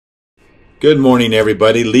Good morning,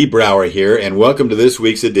 everybody. Lee Brower here, and welcome to this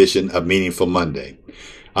week's edition of Meaningful Monday.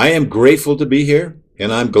 I am grateful to be here,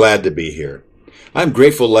 and I'm glad to be here. I'm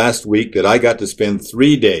grateful last week that I got to spend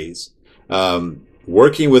 3 days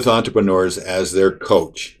working with entrepreneurs as their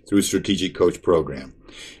coach through Strategic Coach Program.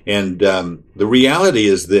 And the reality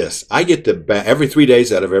is this. I get to, every 3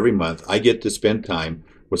 days out of every month, I get to spend time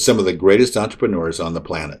with some of the greatest entrepreneurs on the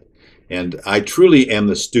planet. And I truly am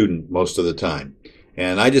the student most of the time.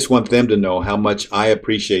 And I just want them to know how much I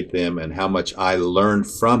appreciate them and how much I learn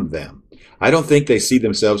from them. I don't think they see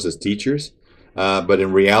themselves as teachers, but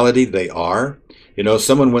in reality, they are. You know,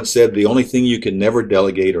 someone once said the only thing you can never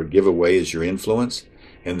delegate or give away is your influence.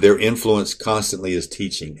 And their influence constantly is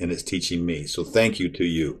teaching, and it's teaching me. So thank you to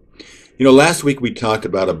you. You know, last week we talked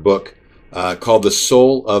about a book called The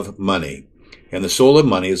Soul of Money. And The Soul of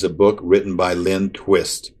Money is a book written by Lynn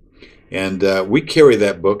Twist. And we carry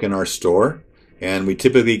that book in our store, and we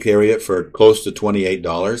typically carry it for close to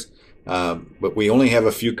 $28. But we only have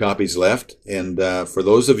a few copies left. And for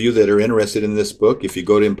those of you that are interested in this book, if you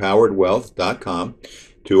go to empoweredwealth.com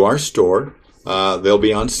to our store, they'll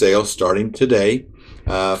be on sale starting today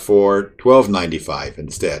for $12.95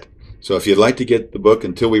 instead. So if you'd like to get the book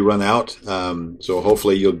until we run out, so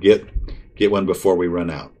hopefully you'll get one before we run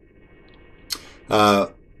out.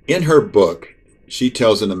 In her book, she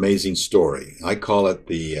tells an amazing story. I call it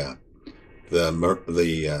the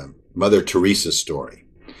Mother Teresa story.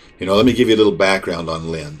 You know, let me give you a little background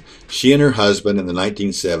on Lynn. She and her husband in the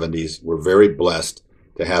 1970s were very blessed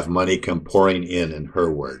to have money come pouring in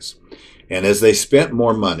her words. And as they spent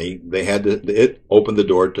more money, it opened the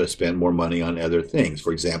door to spend more money on other things.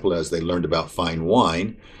 For example, as they learned about fine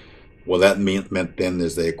wine, well, that meant then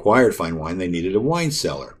as they acquired fine wine, they needed a wine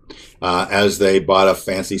cellar. As they bought a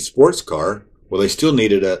fancy sports car, well, they still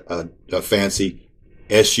needed a fancy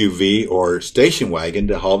SUV or station wagon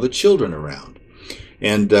to haul the children around.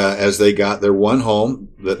 And as they got their one home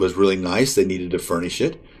that was really nice, they needed to furnish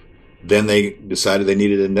it. Then they decided they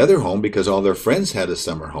needed another home because all their friends had a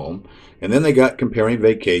summer home. And then they got comparing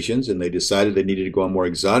vacations, and they decided they needed to go on more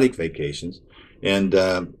exotic vacations. And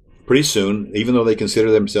pretty soon, even though they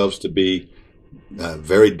consider themselves to be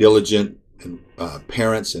very diligent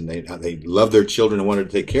parents, and they loved their children and wanted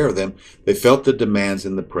to take care of them, they felt the demands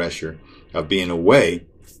and the pressure of being away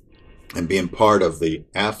and being part of the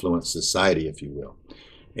affluent society, if you will.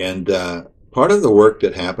 And part of the work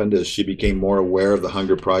that happened as she became more aware of the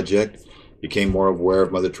Hunger Project, became more aware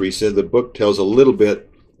of Mother Teresa. The book tells a little bit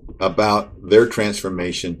about their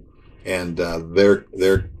transformation and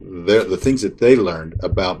the things that they learned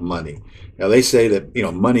about money. Now, they say that, you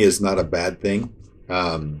know, money is not a bad thing.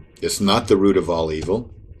 It's not the root of all evil.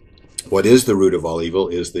 What is the root of all evil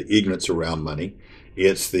is the ignorance around money.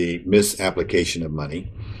 It's the misapplication of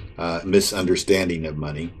money, misunderstanding of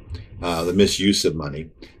money, the misuse of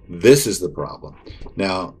money. This is the problem.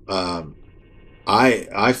 Now,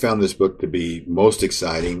 I found this book to be most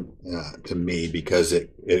exciting to me because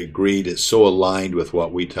it's so aligned with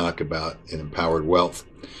what we talk about in Empowered Wealth.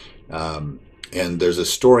 And there's a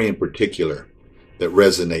story in particular that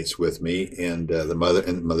resonates with me, and the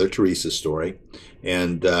Mother Teresa story.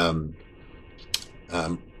 And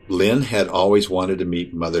Lynn had always wanted to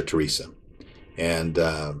meet Mother Teresa. And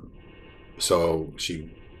so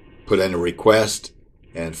she put in a request.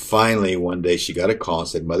 And finally, one day she got a call and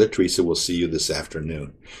said, Mother Teresa will see you this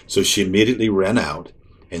afternoon. So she immediately ran out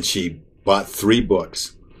and she bought 3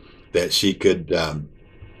 books that she could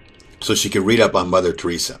read up on Mother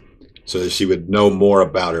Teresa so that she would know more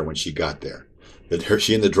about her when she got there.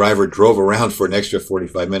 She and the driver drove around for an extra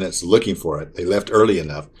 45 minutes looking for it. They left early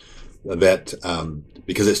enough that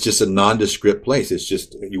because it's just a nondescript place. It's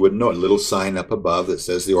just, you wouldn't know it, a little sign up above that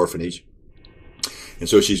says the orphanage. And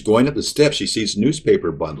so she's going up the steps. She sees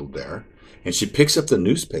newspaper bundled there, and she picks up the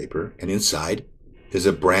newspaper, and inside is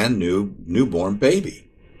a brand new newborn baby.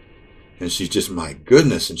 And she's just, my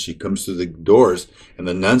goodness. And she comes through the doors, and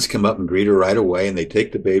the nuns come up and greet her right away, and they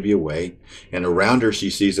take the baby away. And around her, she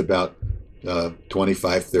sees about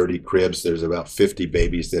 25, 30 cribs. There's about 50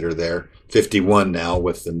 babies that are there, 51 now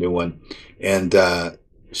with the new one. And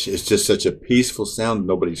it's just such a peaceful sound.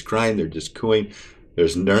 Nobody's crying. They're just cooing.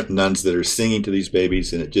 There's nuns that are singing to these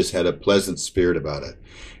babies, and it just had a pleasant spirit about it.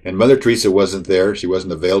 And Mother Teresa wasn't there. She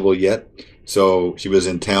wasn't available yet. So she was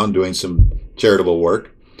in town doing some charitable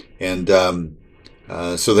work. And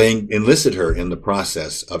so they enlisted her in the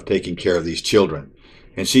process of taking care of these children.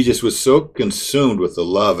 And she just was so consumed with the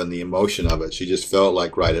love and the emotion of it. She just felt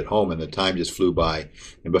like right at home, and the time just flew by.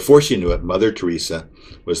 And before she knew it, Mother Teresa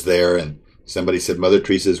was there, and somebody said, Mother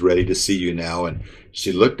Teresa is ready to see you now. And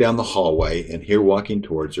she looked down the hallway, and here walking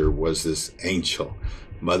towards her was this angel,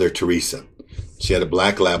 Mother Teresa. She had a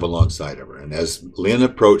black lab alongside of her. And as Lynn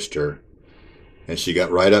approached her and she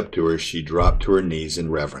got right up to her, she dropped to her knees in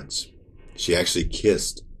reverence. She actually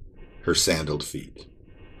kissed her sandaled feet.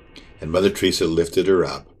 And Mother Teresa lifted her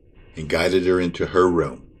up and guided her into her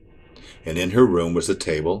room. And in her room was a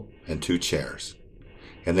table and 2 chairs.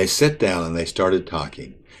 And they sat down and they started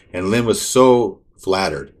talking. And Lynn was so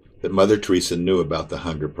flattered that Mother Teresa knew about the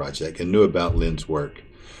Hunger Project and knew about Lynn's work.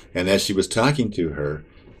 And as she was talking to her,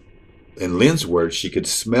 in Lynn's words, she could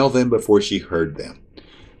smell them before she heard them.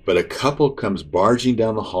 But a couple comes barging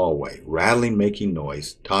down the hallway, rattling, making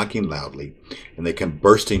noise, talking loudly, and they come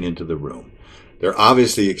bursting into the room. They're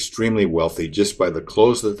obviously extremely wealthy just by the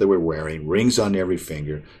clothes that they were wearing, rings on every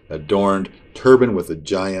finger, adorned, turban with a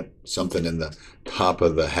giant something in the top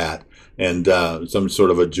of the hat, and some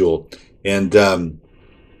sort of a jewel. And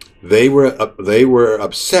they were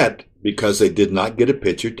upset because they did not get a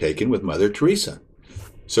picture taken with Mother Teresa.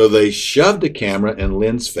 So they shoved a camera in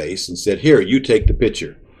Lynn's face and said, "Here, you take the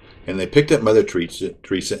picture." And they picked up Mother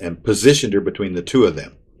Teresa and positioned her between the 2 of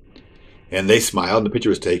them. And they smiled, and the picture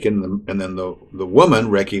was taken. And then the woman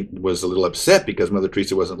was a little upset because Mother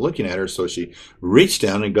Teresa wasn't looking at her, so she reached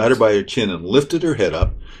down and got her by her chin and lifted her head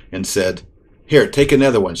up and said, "Here, take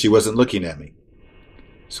another one. She wasn't looking at me."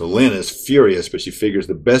 So Lynn is furious, but she figures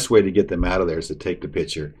the best way to get them out of there is to take the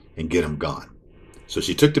picture and get them gone. So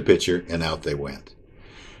she took the picture, and out they went.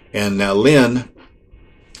 And now Lynn,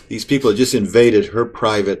 these people had just invaded her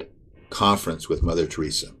private conference with Mother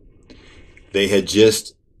Teresa. They had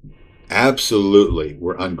just absolutely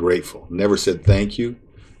were ungrateful, never said thank you.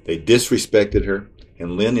 They disrespected her,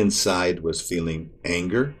 and Lynn inside was feeling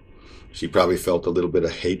anger. She probably felt a little bit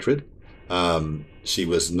of hatred. She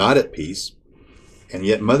was not at peace. And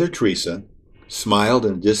yet Mother Teresa smiled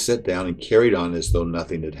and just sat down and carried on as though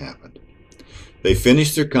nothing had happened. They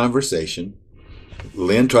finished their conversation.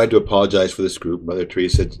 Lynn tried to apologize for this group. Mother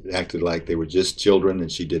Teresa acted like they were just children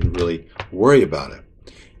and she didn't really worry about it.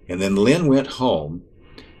 And then Lynn went home,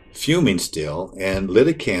 fuming still, and lit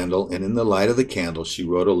a candle, and in the light of the candle she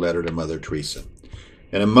wrote a letter to Mother Teresa.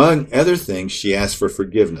 And among other things, she asked for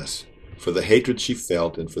forgiveness for the hatred she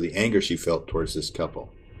felt and for the anger she felt towards this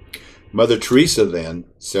couple. Mother Teresa then,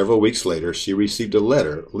 several weeks later,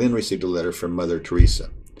 Lynn received a letter from Mother Teresa.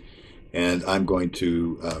 And I'm going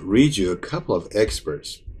to read you a couple of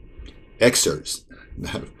excerpts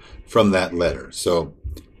from that letter. So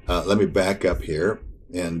let me back up here.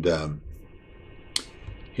 And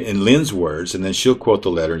in Lynn's words, and then she'll quote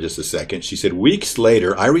the letter in just a second, she said, "Weeks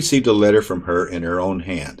later, I received a letter from her in her own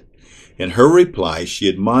hand. In her reply, she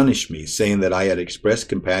admonished me, saying that I had expressed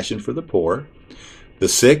compassion for the poor, the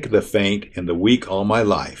sick, the faint, and the weak all my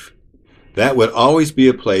life. That would always be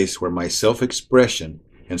a place where my self-expression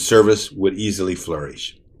and service would easily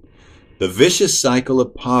flourish. The vicious cycle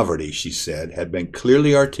of poverty," she said, "had been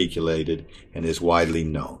clearly articulated and is widely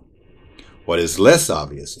known. What is less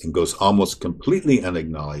obvious and goes almost completely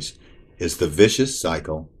unacknowledged is the vicious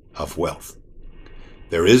cycle of wealth.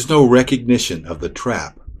 There is no recognition of the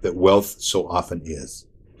trap that wealth so often is,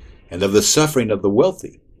 and of the suffering of the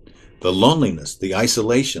wealthy, the loneliness, the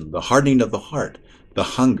isolation, the hardening of the heart,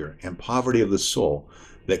 the hunger and poverty of the soul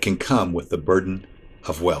that can come with the burden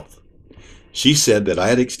of wealth. She said that I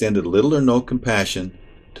had extended little or no compassion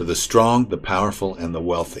to the strong, the powerful, and the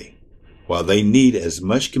wealthy, while they need as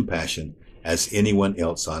much compassion as anyone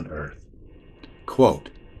else on earth. Quote,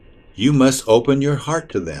 "You must open your heart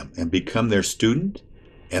to them and become their student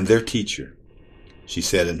and their teacher," she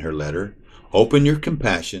said in her letter. "Open your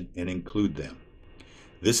compassion and include them.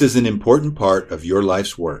 This is an important part of your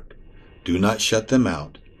life's work. Do not shut them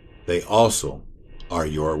out. They also are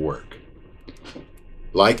your work."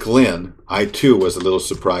 Like Lynn, I too was a little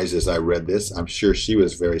surprised as I read this. I'm sure she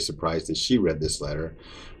was very surprised as she read this letter,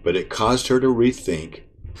 but it caused her to rethink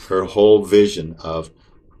her whole vision of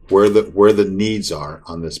where the needs are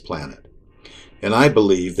on this planet. And I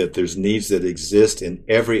believe that there's needs that exist in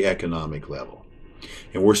every economic level.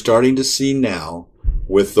 And we're starting to see now,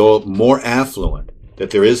 with the more affluent, that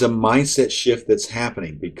there is a mindset shift that's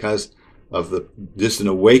happening because of just an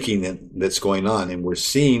awakening that's going on. And we're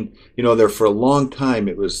seeing, there for a long time,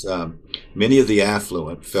 it was many of the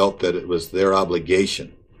affluent felt that it was their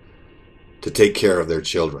obligation to take care of their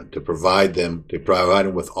children, to provide them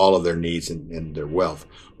with all of their needs and their wealth.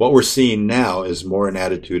 What we're seeing now is more an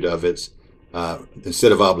attitude of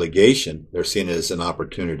instead of obligation, they're seeing it as an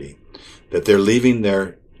opportunity, that they're leaving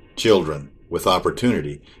their children with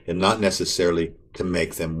opportunity and not necessarily to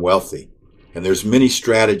make them wealthy. And there's many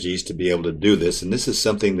strategies to be able to do this, and this is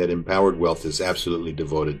something that Empowered Wealth is absolutely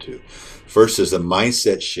devoted to. First is a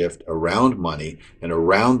mindset shift around money and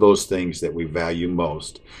around those things that we value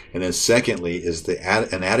most. And then secondly is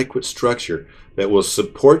an adequate structure that will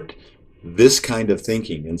support this kind of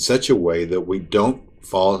thinking in such a way that we don't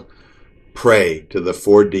fall prey to the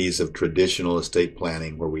 4Ds of traditional estate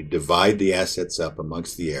planning, where we divide the assets up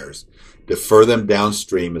amongst the heirs, defer them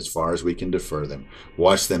downstream as far as we can defer them,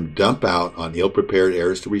 watch them dump out on ill-prepared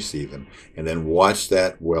heirs to receive them, and then watch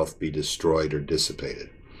that wealth be destroyed or dissipated.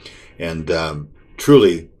 And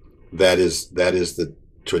truly, that is the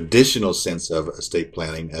traditional sense of estate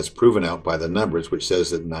planning, as proven out by the numbers, which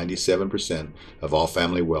says that 97% of all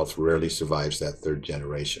family wealth rarely survives that third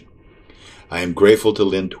generation. I am grateful to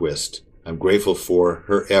Lynn Twist. I'm grateful for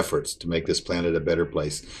her efforts to make this planet a better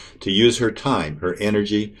place, to use her time, her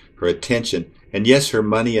energy, her attention, and yes, her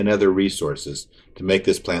money and other resources to make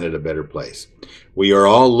this planet a better place. We are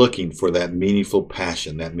all looking for that meaningful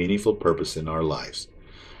passion, that meaningful purpose in our lives.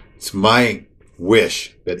 It's my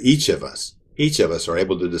wish that each of us are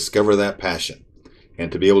able to discover that passion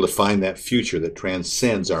and to be able to find that future that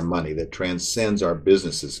transcends our money, that transcends our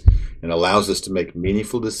businesses, and allows us to make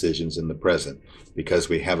meaningful decisions in the present because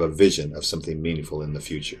we have a vision of something meaningful in the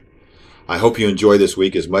future. I hope you enjoy this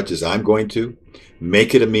week as much as I'm going to.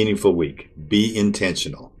 Make it a meaningful week. Be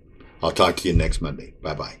intentional. I'll talk to you next Monday.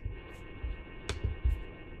 Bye-bye.